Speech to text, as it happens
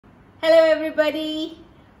Hello everybody!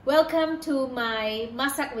 Welcome to my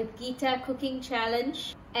Masak with Geeta cooking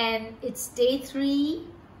challenge, and it's day 3,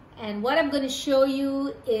 and what I'm going to show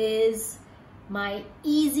you is my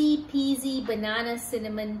easy peasy banana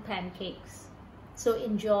cinnamon pancakes. So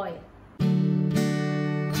enjoy!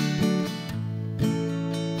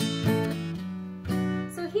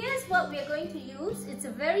 So here's what we're going to use. It's a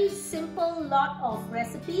very simple lot of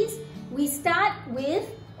recipes. We start with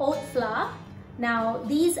oat flour. Now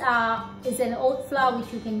these is an oat flour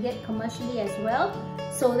which you can get commercially as well.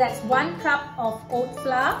 So that's 1 cup of oat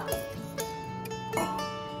flour.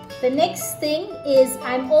 The next thing is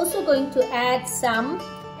I'm also going to add some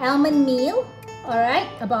almond meal. Alright,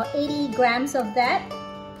 about 80 grams of that.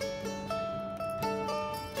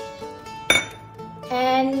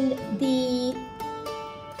 And the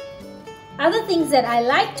other things that I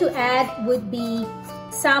like to add would be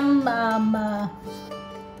some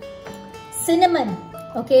cinnamon,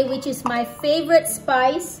 okay, which is my favorite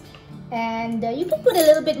spice, and you can put a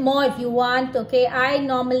little bit more if you want, okay. I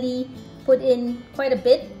normally put in quite a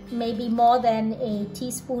bit, maybe more than a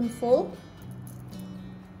teaspoonful.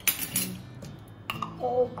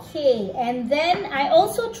 Okay, and then I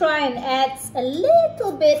also try and add a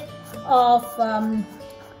little bit of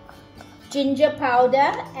ginger powder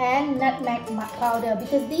and nutmeg powder,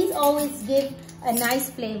 because these always give a nice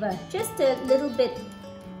flavor. Just a little bit,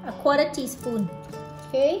 a 1/4 teaspoon,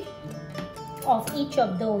 okay, of each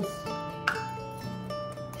of those.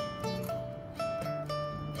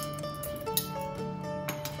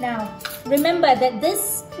 Now, remember that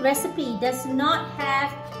this recipe does not have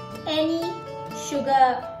any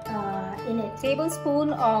sugar in it.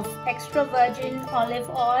 Tablespoon of extra virgin olive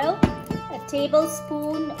oil, a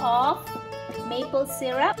tablespoon of maple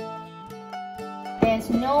syrup. There's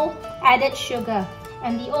no added sugar.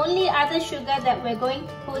 And the only other sugar that we're going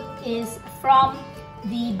to put is from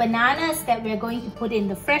the bananas that we're going to put in,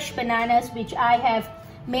 the fresh bananas, which I have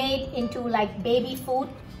made into like baby food.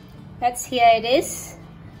 Here it is.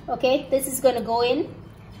 Okay, this is going to go in.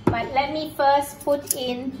 But let me first put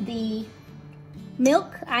in the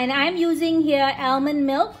milk. And I'm using here almond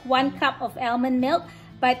milk, 1 cup of almond milk.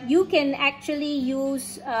 But you can actually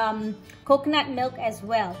use coconut milk as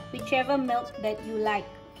well, whichever milk that you like,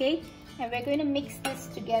 okay? And we're going to mix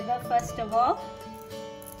this together first of all.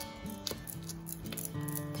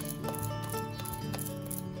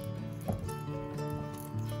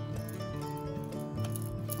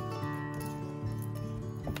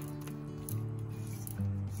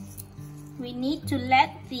 We need to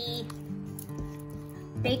let the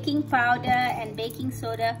baking powder and baking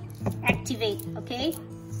soda activate, okay?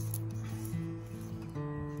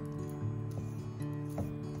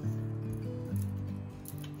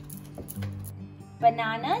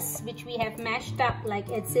 Bananas, which we have mashed up like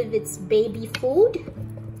as if it's baby food.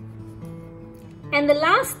 And the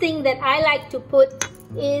last thing that I like to put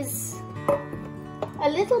is a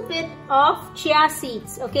little bit of chia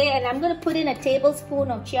seeds, okay? And I'm going to put in a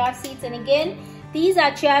tablespoon of chia seeds. And again, these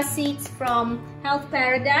are chia seeds from Health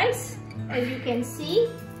Paradise. As you can see,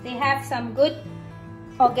 they have some good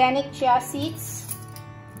organic chia seeds.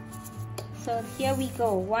 So here we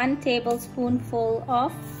go, 1 tablespoonful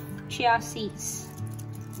of chia seeds.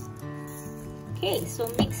 Okay, so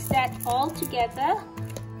mix that all together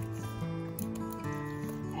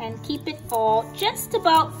and keep it for just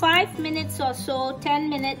about 5 minutes or so, 10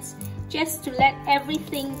 minutes, just to let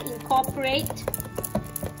everything incorporate.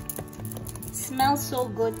 It smells so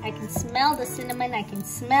good. I can smell the cinnamon, I can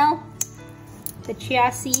smell the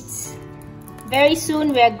chia seeds. Very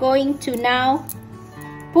soon we are going to now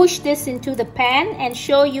push this into the pan and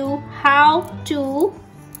show you how to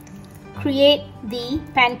create the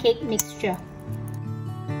pancake mixture.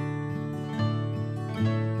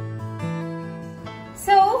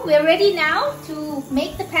 So we're ready now to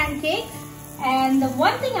make the pancakes, and the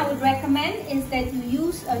one thing I would recommend is that you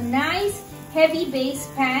use a nice heavy base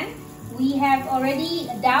pan. We have already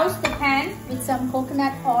doused the pan with some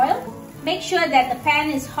coconut oil. Make sure that the pan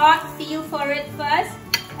is hot, feel for it first,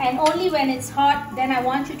 and only when it's hot, then I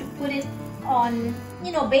want you to put it on,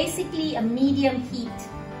 you know, basically a medium heat.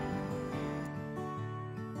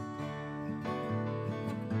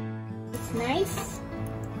 It's nice.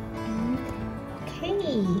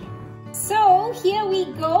 Okay, so here we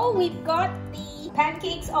go. We've got the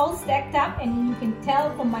pancakes all stacked up, and you can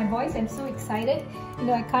tell from my voice I'm so excited. You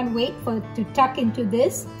know, I can't wait to tuck into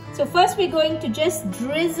this. So first we're going to just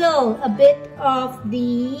drizzle a bit of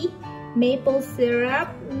the maple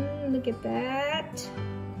syrup. Look at that.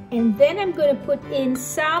 And then I'm going to put in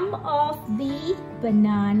some of the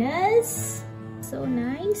bananas. So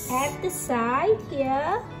nice. At the side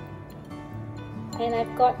here. And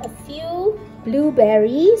I've got a few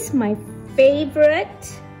blueberries, my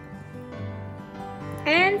favorite,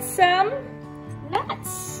 and some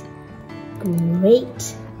nuts. Great.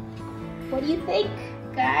 What do you think,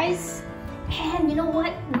 guys? And you know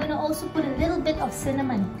what? I'm gonna also put a little bit of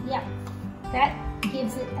cinnamon. Yeah, that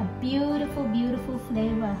gives it a beautiful, beautiful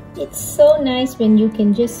flavor. It's so nice when you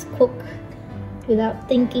can just cook without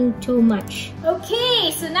thinking too much.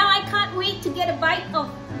 Okay, so now I can't wait to get a bite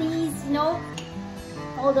of these, you know.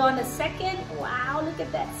 Hold on a second. Wow, look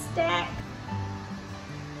at that stack.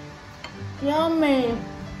 Yummy.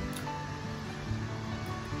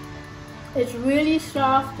 It's really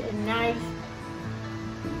soft and nice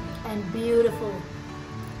and beautiful.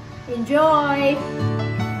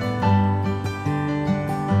 Enjoy!